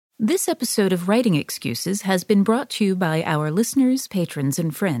This episode of Writing Excuses has been brought to you by our listeners, patrons,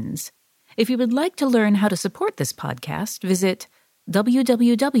 and friends. If you would like to learn how to support this podcast, visit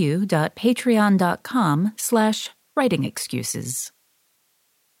www.patreon.com/writingexcuses.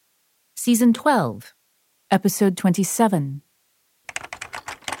 Season 12, Episode 27.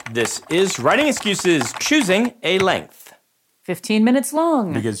 This is Writing Excuses, choosing a length. 15 minutes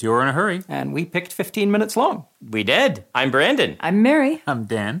long. Because you're in a hurry. And we picked 15 minutes long. We did. I'm Brandon. I'm Mary. I'm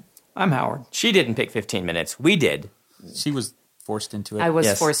Dan. I'm Howard. She didn't pick 15 minutes. We did. She was forced into it. I was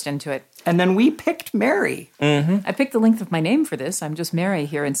Yes. forced into it. And then we picked Mary. I picked the length of my name for this. I'm just Mary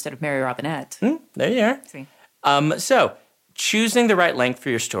here instead of Mary Robinette. There you are. See. So, choosing the right length for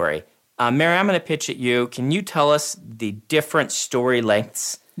your story. Mary, I'm going to pitch at you. Can you tell us the different story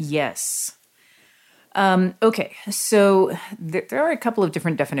lengths? Yes. Okay, so there are a couple of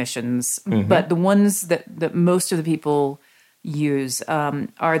different definitions, but the ones that most of the people use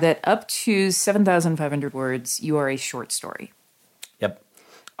are that up to 7,500 words, you are a short story. Yep.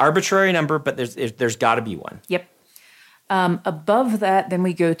 Arbitrary number, but there's got to be one. Yep. Above that, then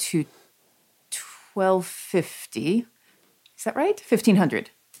we go to 1,250. Is that right? 1,500.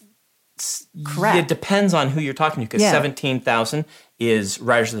 Crap. It depends on who you're talking to, because Yeah. 17,000 is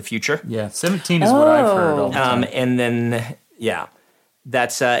Riders of the Future. Yeah, 17 is what I've heard all the time. And then, yeah,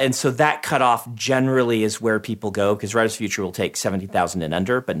 that's and so that cutoff generally is where people go, because Riders of the Future will take 70,000 and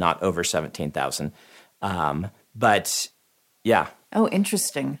under, but not over 17,000. But yeah, Oh,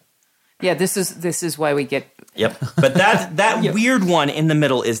 interesting. Yeah, this is why we get yep. But that weird one in the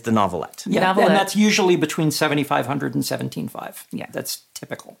middle is the novelette. Yeah, Novelette. and that's usually between 7,500 and 17,500. Yeah. That's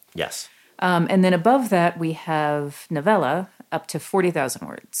typical. Yes. and then above that we have novella up to 40,000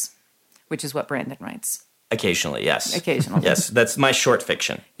 words, which is what Brandon writes. Occasionally, yes. Occasionally. Yes, that's my short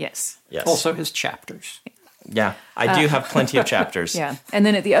fiction. Yes. Yes. Also his chapters. Yeah, I do have plenty of chapters. Yeah. And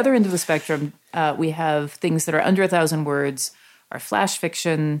then at the other end of the spectrum, we have things that are under 1,000 words are flash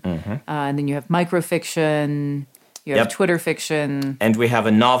fiction, and then you have microfiction, you have Yep. Twitter fiction. And we have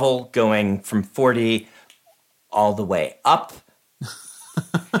a novel going from 40 all the way up.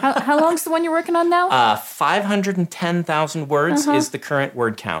 How long's the one you're working on now? 510,000 words is the current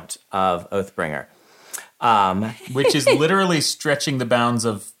word count of Oathbringer. Which is literally stretching the bounds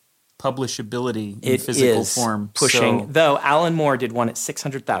of publishability in It physical is form. pushing, So, though Alan Moore did one at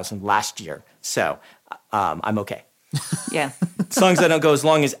 600,000 last year. So I'm okay. Yeah. As long as I don't go as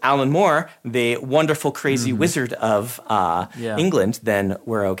long as Alan Moore, the wonderful, crazy wizard of England, then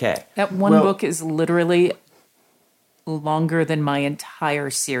we're okay. That one Well- book is literally longer than my entire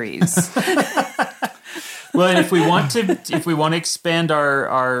series. well, and if we want to expand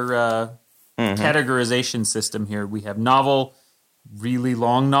our categorization system here, we have novel, really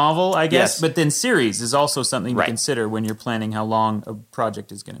long novel, I guess, Yes. but then series is also something to Right. consider when you're planning how long a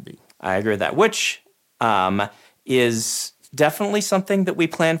project is going to be. I agree with that, which is definitely something that we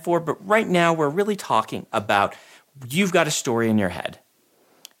plan for. But right now, we're really talking about you've got a story in your head.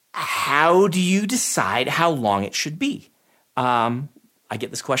 How do you decide how long it should be? I get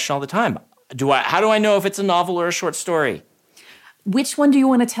this question all the time. How do I know if it's a novel or a short story? Which one do you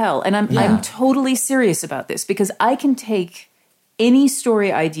want to tell? And I'm totally serious about this because I can take any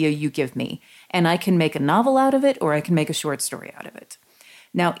story idea you give me and I can make a novel out of it or I can make a short story out of it.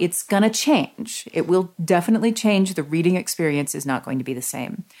 Now, it's going to change. It will definitely change. The reading experience is not going to be the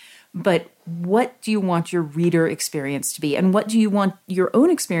same. But what do you want your reader experience to be? And what do you want your own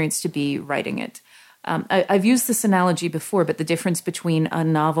experience to be writing it? I've used this analogy before, but the difference between a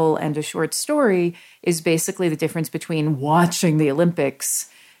novel and a short story is basically the difference between watching the Olympics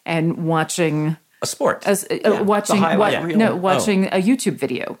and watching A sport. watching highlight reel. watching a YouTube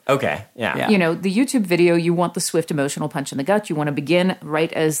video. Okay, yeah. You know, the YouTube video, you want the swift emotional punch in the gut. You want to begin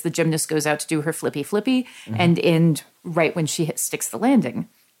right as the gymnast goes out to do her flippy and end right when she sticks the landing.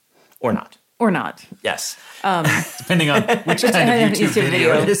 Or not. Or not. Yes. Depending on which kind of YouTube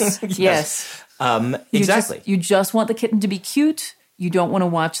video it is. Yes. Exactly. You just want the kitten to be cute. You don't want to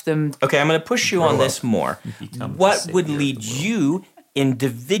watch them. Okay, I'm going to push you on this more. become the What would savior of lead the world. you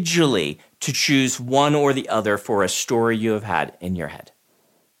individually to choose one or the other for a story you have had in your head?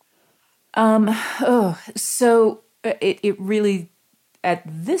 So it really, at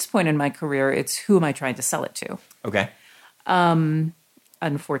this point in my career, it's who am I trying to sell it to? Okay.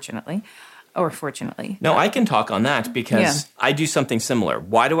 Unfortunately, or fortunately. No, I can talk on that because Yeah. I do something similar.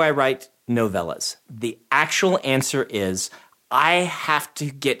 Why do I write novellas? The actual answer is I have to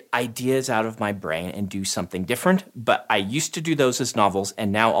get ideas out of my brain and do something different, but I used to do those as novels,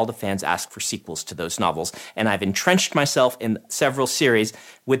 and now all the fans ask for sequels to those novels, and I've entrenched myself in several series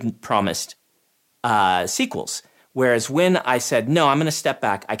with promised sequels. Whereas when I said, no, I'm going to step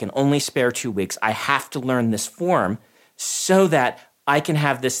back, I can only spare 2 weeks. I have to learn this form so that I can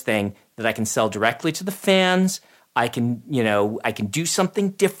have this thing that I can sell directly to the fans. I can do something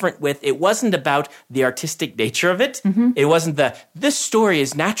different with. It wasn't about the artistic nature of it. It wasn't this story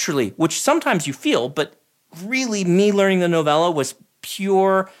is naturally, which sometimes you feel, but really me learning the novella was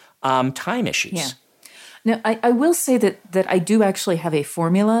pure time issues. Yeah. Now, I will say that I do actually have a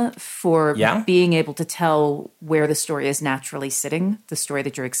formula for being able to tell where the story is naturally sitting, the story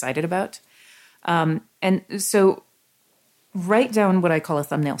that you're excited about. And so write down what I call a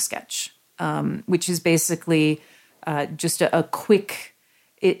thumbnail sketch, which is basically just a quick,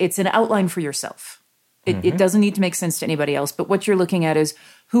 it's an outline for yourself. It doesn't need to make sense to anybody else, but what you're looking at is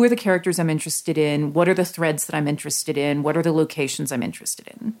who are the characters I'm interested in, what are the threads that I'm interested in, what are the locations I'm interested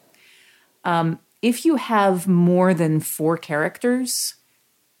in. If you have more than 4 characters,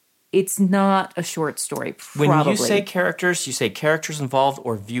 it's not a short story, probably. When you say characters, you say characters involved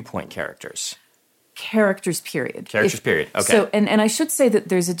or viewpoint characters? Characters, period. Characters, period. Okay. So, and I should say that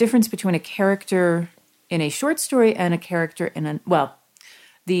there's a difference between a character in a short story and a character in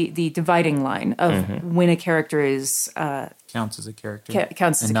the dividing line of when a character is counts as a character.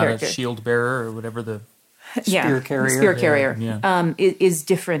 Counts as a character. Not a shield bearer or whatever the... Spear carrier. Spear carrier Yeah. is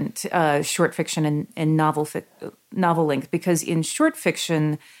different short fiction and novel length, because in short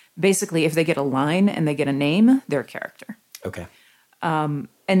fiction, basically, if they get a line and they get a name, they're a character. Okay.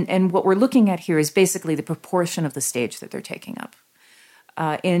 And what we're looking at here is basically the proportion of the stage that they're taking up.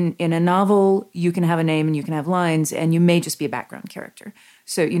 In a novel, you can have a name and you can have lines, and you may just be a background character.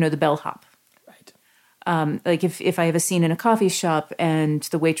 So, the bellhop. Like if I have a scene in a coffee shop and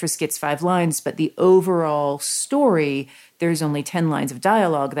the waitress gets 5 lines, but the overall story, there's only 10 lines of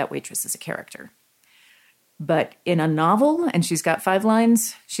dialogue, that waitress is a character. But in a novel and she's got 5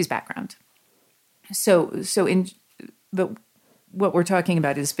 lines, she's background. But what we're talking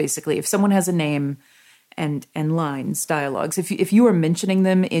about is basically if someone has a name and lines, dialogues, if you are mentioning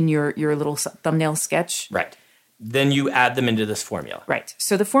them in your little thumbnail sketch. Right. Then you add them into this formula. Right.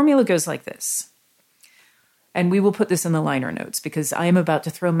 So the formula goes like this. And we will put this in the liner notes because I am about to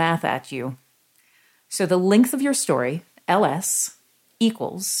throw math at you. So the length of your story, LS,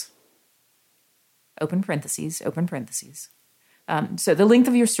 equals, open parentheses. So the length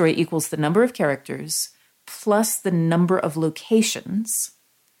of your story equals the number of characters plus the number of locations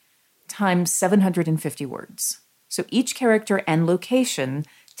times 750 words. So each character and location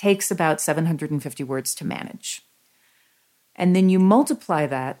takes about 750 words to manage. And then you multiply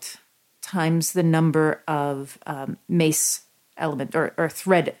that times the number of mace element or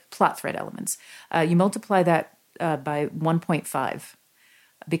plot thread elements. You multiply that by 1.5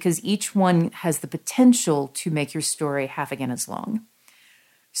 because each one has the potential to make your story half again as long.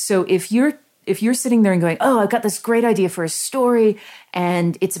 So if you're sitting there and going, oh, I've got this great idea for a story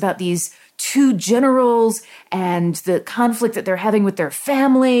and it's about these 2 generals and the conflict that they're having with their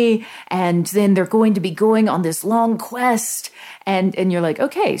family, and then they're going to be going on this long quest, and you're like,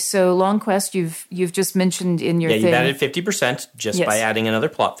 okay, so long quest you've just mentioned in your thing. Yeah, you've added 50% just by adding another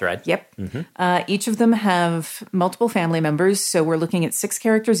plot thread. Yep. Each of them have multiple family members, so we're looking at 6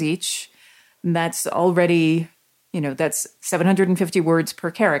 characters each. And that's already, that's 750 words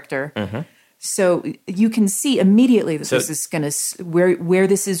per character. So you can see immediately that this is going to where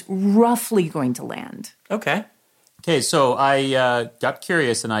this is roughly going to land. Okay. Okay, so I got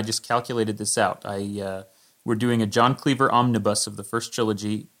curious and I just calculated this out. We're doing a John Cleaver omnibus of the first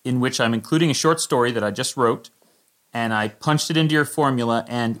trilogy, in which I'm including a short story that I just wrote, and I punched it into your formula,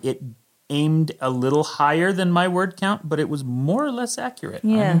 and it aimed a little higher than my word count, but it was more or less accurate.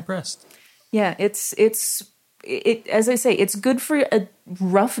 Yeah. I'm impressed. Yeah, it's as I say, it's good for a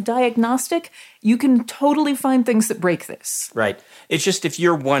rough diagnostic. You can totally find things that break this. Right. It's just if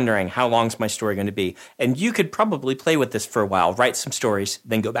you're wondering how long's my story going to be, and you could probably play with this for a while, write some stories,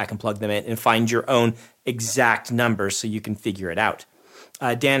 then go back and plug them in and find your own exact numbers so you can figure it out.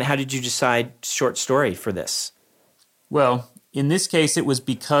 Dan, how did you decide short story for this? Well, in this case, it was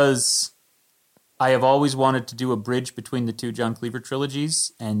because I have always wanted to do a bridge between the 2 John Cleaver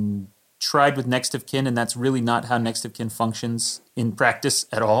trilogies and tried with Next of Kin, and that's really not how Next of Kin functions in practice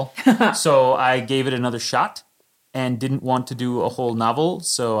at all. So I gave it another shot and didn't want to do a whole novel.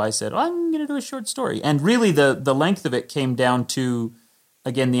 So I said, I'm going to do a short story. And really the length of it came down to,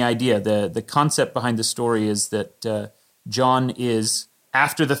 again, the idea. The concept behind the story is that John is,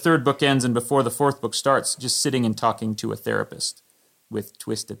 after the 3rd book ends and before the 4th book starts, just sitting and talking to a therapist with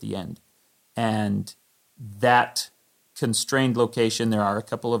twist at the end. And that constrained location, there are a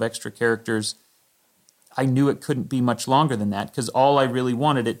couple of extra characters. I knew it couldn't be much longer than that because all I really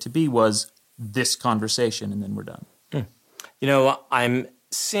wanted it to be was this conversation, and then we're done. You know, I'm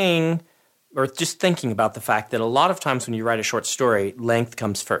seeing or just thinking about the fact that a lot of times when you write a short story, length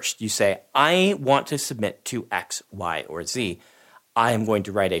comes first. You say, I want to submit to X, Y, or Z. I am going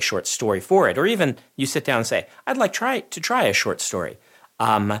to write a short story for it. Or even you sit down and say, I'd like to try a short story.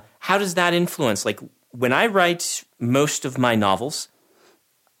 How does that influence? Like when I write most of my novels,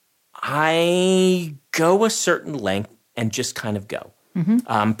 I go a certain length and just kind of go.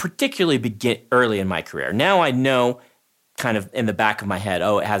 Particularly early in my career. Now I know kind of in the back of my head,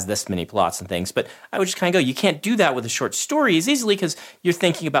 it has this many plots and things, but I would just kind of go. You can't do that with a short story as easily because you're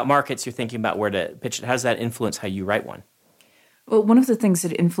thinking about markets, you're thinking about where to pitch it. How does that influence how you write one? Well, one of the things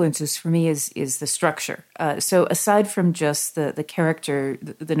that influences for me is the structure. So aside from just the character,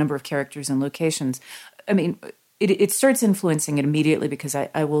 the number of characters and locations, I mean, it starts influencing it immediately because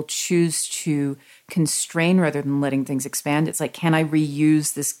I will choose to constrain rather than letting things expand. It's like, can I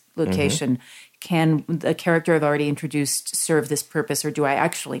reuse this location? Can the character I've already introduced serve this purpose, or do I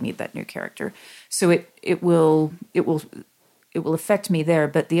actually need that new character? So it will affect me there.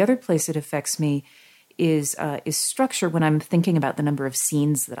 But the other place it affects me is structure when I'm thinking about the number of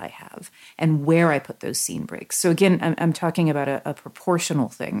scenes that I have and where I put those scene breaks. So again, I'm talking about a proportional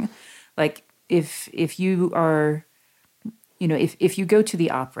thing. Like if you are, if you go to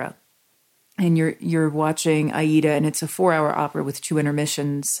the opera and you're watching Aida and it's a 4-hour opera with 2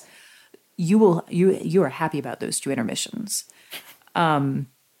 intermissions, you are happy about those 2 intermissions. An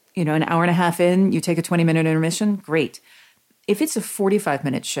hour and a half in, you take a 20-minute intermission, great. If it's a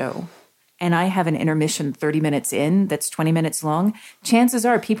 45-minute show and I have an intermission 30 minutes in that's 20 minutes long, chances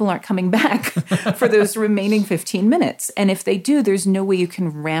are people aren't coming back for those remaining 15 minutes. And if they do, there's no way you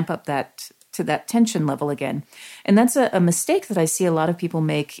can ramp up to that tension level again. And that's a mistake that I see a lot of people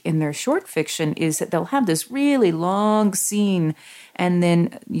make in their short fiction, is that they'll have this really long scene, and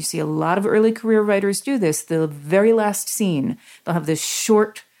then you see a lot of early career writers do this. The very last scene, they'll have this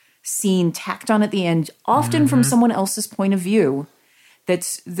short scene tacked on at the end, often from someone else's point of view,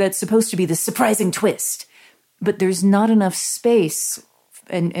 that's supposed to be the surprising twist. But there's not enough space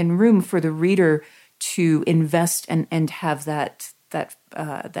and room for the reader to invest and have that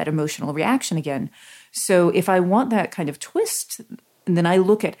emotional reaction again. So if I want that kind of twist, then I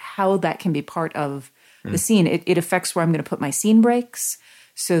look at how that can be part of the scene. It affects where I'm going to put my scene breaks,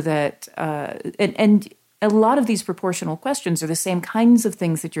 so that and a lot of these proportional questions are the same kinds of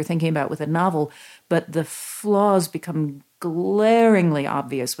things that you're thinking about with a novel, but the flaws become glaringly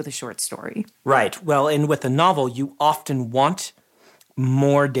obvious with a short story. Right. Well, and with a novel, you often want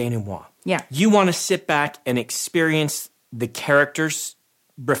more denouement. Yeah. You want to sit back and experience the characters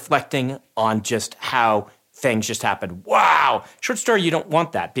reflecting on just how things just happened. Wow. Short story, you don't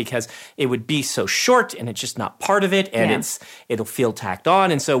want that because it would be so short and it's just not part of it, and it'll feel tacked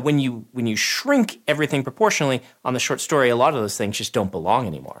on. And so when you shrink everything proportionally on the short story, a lot of those things just don't belong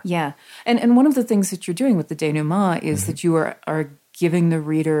anymore. Yeah. And one of the things that you're doing with the denouement is that you are giving the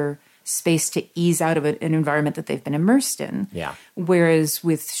reader space to ease out of an environment that they've been immersed in. Yeah. Whereas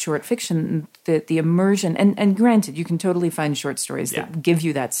with short fiction, the immersion, and granted, you can totally find short stories that give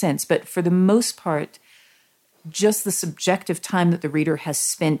you that sense, but for the most part, just the subjective time that the reader has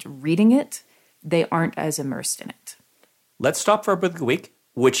spent reading it, they aren't as immersed in it. Let's stop for our book of the week,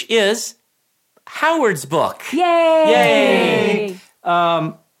 which is Howard's book. Yay!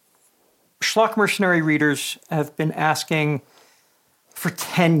 Schlock Mercenary readers have been asking for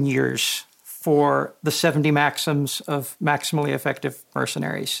 10 years for the 70 maxims of maximally effective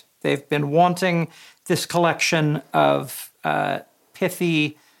mercenaries. They've been wanting this collection of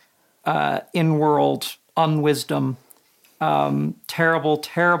pithy, in-world unwisdom, terrible,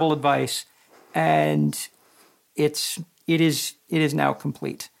 terrible advice, and it is now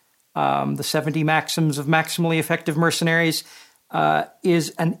complete. The 70 maxims of maximally effective mercenaries is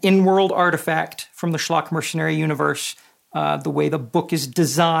an in-world artifact from the Schlock Mercenary universe. The way the book is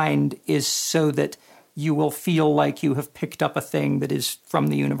designed is so that you will feel like you have picked up a thing that is from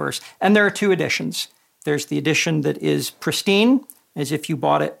the universe. And there are 2 editions. There's the edition that is pristine, as if you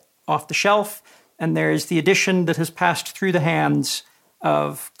bought it off the shelf, and there's the edition that has passed through the hands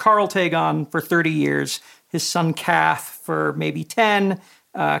of Carl Tagon for 30 years, his son Kath for maybe 10,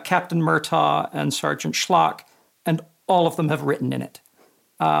 Captain Murtaugh and Sergeant Schlock, and all of them have written in it.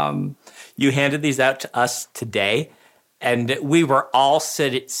 You handed these out to us today, and we were all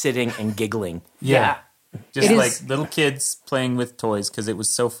sitting and giggling. Yeah. Just like little kids playing with toys because it was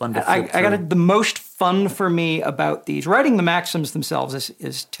so fun to flip through. The most fun for me about these, writing the maxims themselves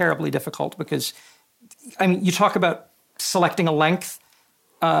is terribly difficult because, I mean, you talk about selecting a length.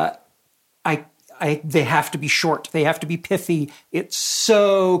 I they have to be short. They have to be pithy. It's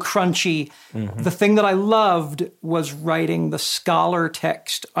so crunchy. The thing that I loved was writing the scholar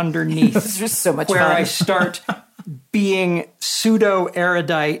text underneath. It was just so much where fun. I start being pseudo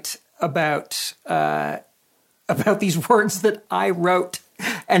erudite about these words that I wrote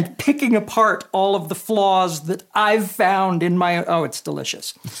and picking apart all of the flaws that I've found in my. Oh, it's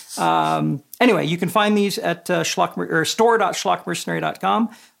delicious. Anyway, you can find these at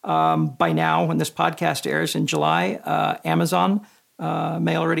store.schlockmercenary.com. By now, when this podcast airs in July, Amazon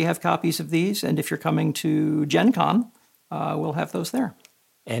may already have copies of these. And if you're coming to Gen Con, we'll have those there.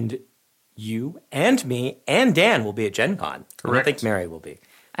 And you and me and Dan will be at Gen Con. Correct. I don't think Mary will be.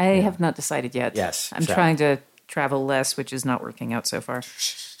 I have not decided yet. Yes, I'm so. trying to travel less, which is not working out so far.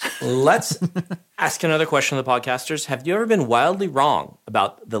 Let's ask another question of the podcasters. Have you ever been wildly wrong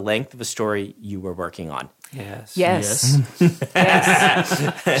about the length of a story you were working on? Yes. Yes.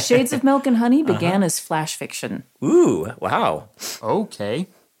 Yes. Shades of Milk and Honey began as flash fiction. Ooh, wow. Okay.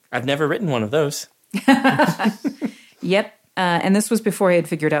 I've never written one of those. Yep. And this was before I had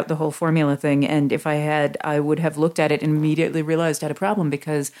figured out the whole formula thing. And if I had, I would have looked at it and immediately realized I had a problem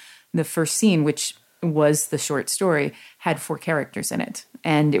because the first scene, which was the short story, had 4 characters in it.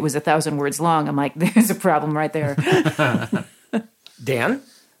 And it was 1,000 words long. I'm like, there's a problem right there. Dan?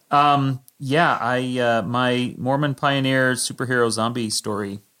 Yeah, my Mormon Pioneer superhero zombie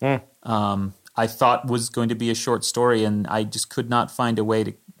story, I thought was going to be a short story, and I just could not find a way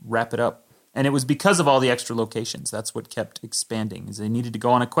to wrap it up. And it was because of all the extra locations. That's what kept expanding, is they needed to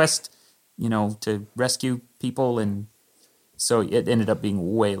go on a quest, to rescue people, and so it ended up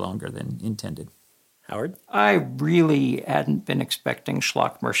being way longer than intended. Howard? I really hadn't been expecting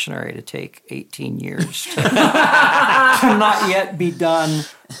Schlock Mercenary to take 18 years to not yet be done.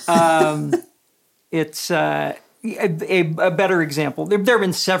 It's a better example. There have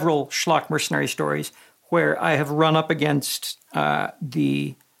been several Schlock Mercenary stories where I have run up against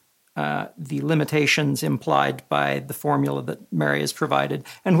the limitations implied by the formula that Mary has provided,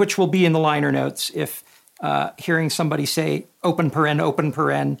 and which will be in the liner notes if hearing somebody say open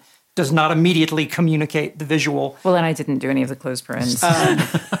paren, does not immediately communicate the visual. Well, and I didn't do any of the closed parens.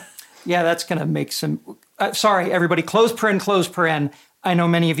 Yeah, that's going to make some... sorry, everybody, close paren. I know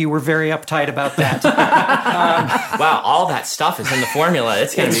many of you were very uptight about that. Wow, all that stuff is in the formula.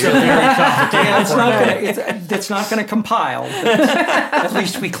 It's going to be really complicated. Yeah, it's not going to compile. At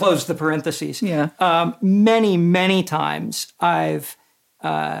least we closed the parentheses. Yeah. Many, many times I've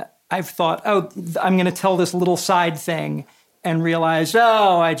thought, I'm going to tell this little side thing, and realized,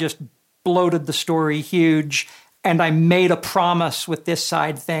 I just bloated the story huge, and I made a promise with this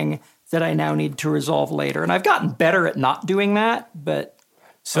side thing that I now need to resolve later. And I've gotten better at not doing that, but...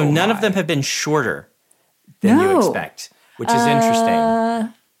 So none of them have been shorter than you expect, which is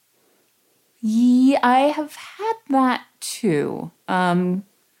interesting. Yeah, I have had that too.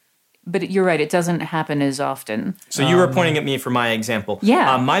 But you're right, it doesn't happen as often. So you were pointing at me for my example.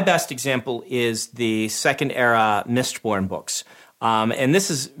 Yeah. My best example is the second era Mistborn books. And this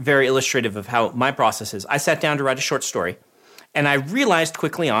is very illustrative of how my process is. I sat down to write a short story, and I realized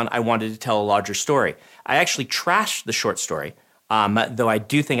quickly on I wanted to tell a larger story. I actually trashed the short story, though I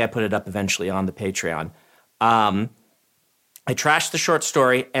do think I put it up eventually on the Patreon. I trashed the short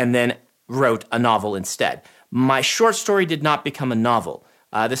story and then wrote a novel instead. My short story did not become a novel.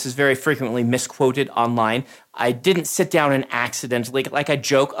 This is very frequently misquoted online. I didn't sit down and accidentally, like I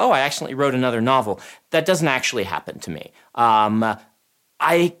joke, I accidentally wrote another novel. That doesn't actually happen to me.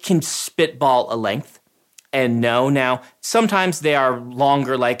 I can spitball a length and know. Now, sometimes they are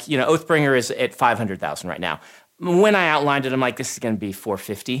longer, like, Oathbringer is at 500,000 right now. When I outlined it, I'm like, this is going to be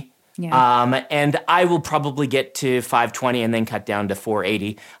 450. Yeah. And I will probably get to 520 and then cut down to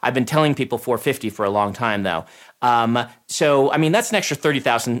 480. I've been telling people 450 for a long time, though. So, I mean, that's an extra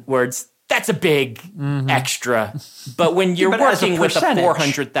 30,000 words. That's a big extra. But when you're working with a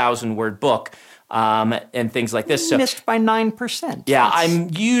 400,000 word book and things like this. So, missed by 9%. Yeah,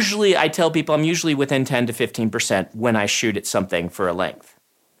 I tell people I'm usually within 10 to 15% when I shoot at something for a length.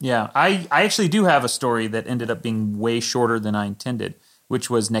 Yeah, I actually do have a story that ended up being way shorter than I intended, which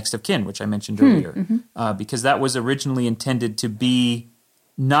was Next of Kin, which I mentioned earlier, because that was originally intended to be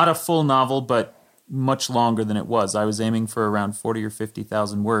not a full novel, but much longer than it was. I was aiming for around 40 or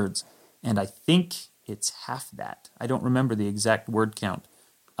 50,000 words, and I think it's half that. I don't remember the exact word count,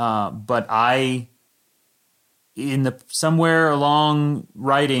 but I, somewhere along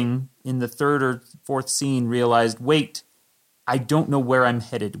writing, in the third or fourth scene, realized, wait, I don't know where I'm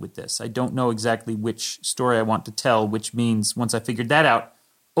headed with this. I don't know exactly which story I want to tell, which means once I figured that out,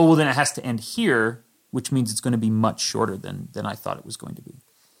 then it has to end here, which means it's going to be much shorter than I thought it was going to be.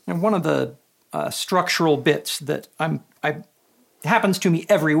 And one of the structural bits that happens to me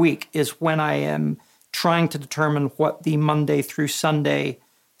every week is when I am trying to determine what the Monday through Sunday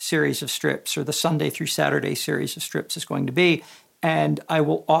series of strips or the Sunday through Saturday series of strips is going to be. And I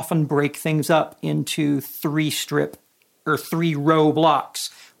will often break things up into 3-row blocks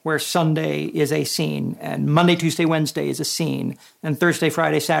where Sunday is a scene and Monday, Tuesday, Wednesday is a scene and Thursday,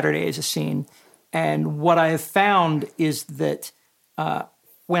 Friday, Saturday is a scene. And what I have found is that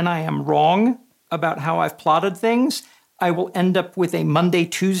when I am wrong about how I've plotted things, I will end up with a Monday,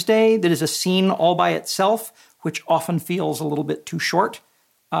 Tuesday that is a scene all by itself, which often feels a little bit too short.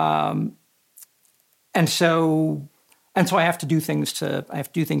 And so I have to do things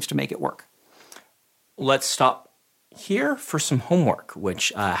to make it work. Let's stop here for some homework,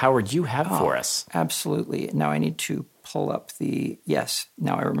 which Howard, you have for us. Absolutely. Now I need to pull up yes,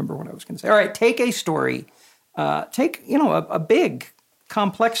 now I remember what I was going to say. All right, take a story, take a big,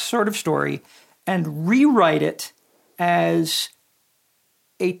 complex sort of story and rewrite it as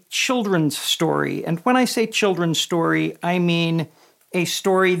a children's story. And when I say children's story, I mean a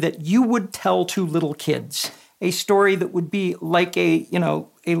story that you would tell to little kids, a story that would be like a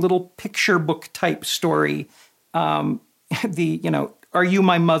little picture book type story, Are You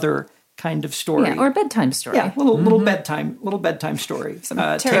My Mother kind of story. Yeah, or a bedtime story. Yeah, little bedtime story.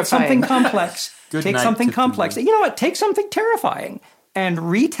 Terrifying. Take something complex. Take something terrifying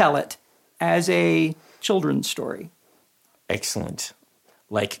and retell it as a children's story. Excellent.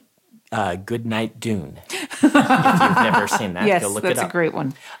 Like Good Night Dune. If you've never seen that, yes, go look it up. that's a great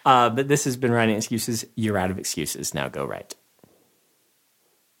one. But this has been Writing Excuses. You're out of excuses. Now go write.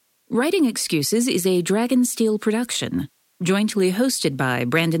 Writing Excuses is a Dragonsteel production, jointly hosted by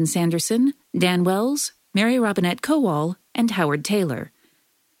Brandon Sanderson, Dan Wells, Mary Robinette Kowal, and Howard Taylor.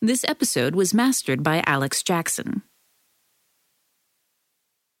 This episode was mastered by Alex Jackson.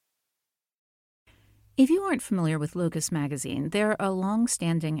 If you aren't familiar with Locus Magazine, they're a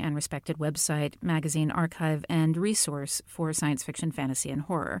long-standing and respected website, magazine archive, and resource for science fiction, fantasy, and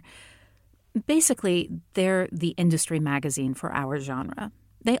horror. Basically, they're the industry magazine for our genre.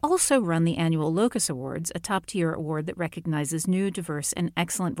 They also run the annual Locus Awards, a top-tier award that recognizes new, diverse, and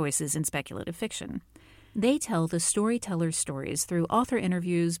excellent voices in speculative fiction. They tell the storyteller's stories through author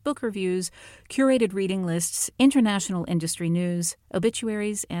interviews, book reviews, curated reading lists, international industry news,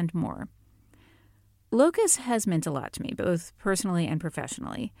 obituaries, and more. Locus has meant a lot to me, both personally and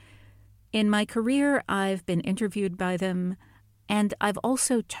professionally. In my career, I've been interviewed by them, and I've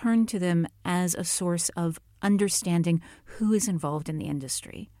also turned to them as a source of understanding who is involved in the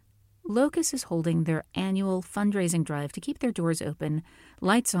industry. Locus is holding their annual fundraising drive to keep their doors open,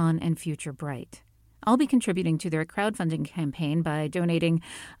 lights on, and future bright. I'll be contributing to their crowdfunding campaign by donating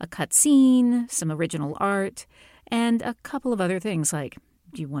a cut scene, some original art, and a couple of other things like,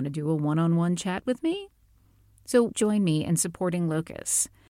 do you want to do a one-on-one chat with me? So join me in supporting Locus.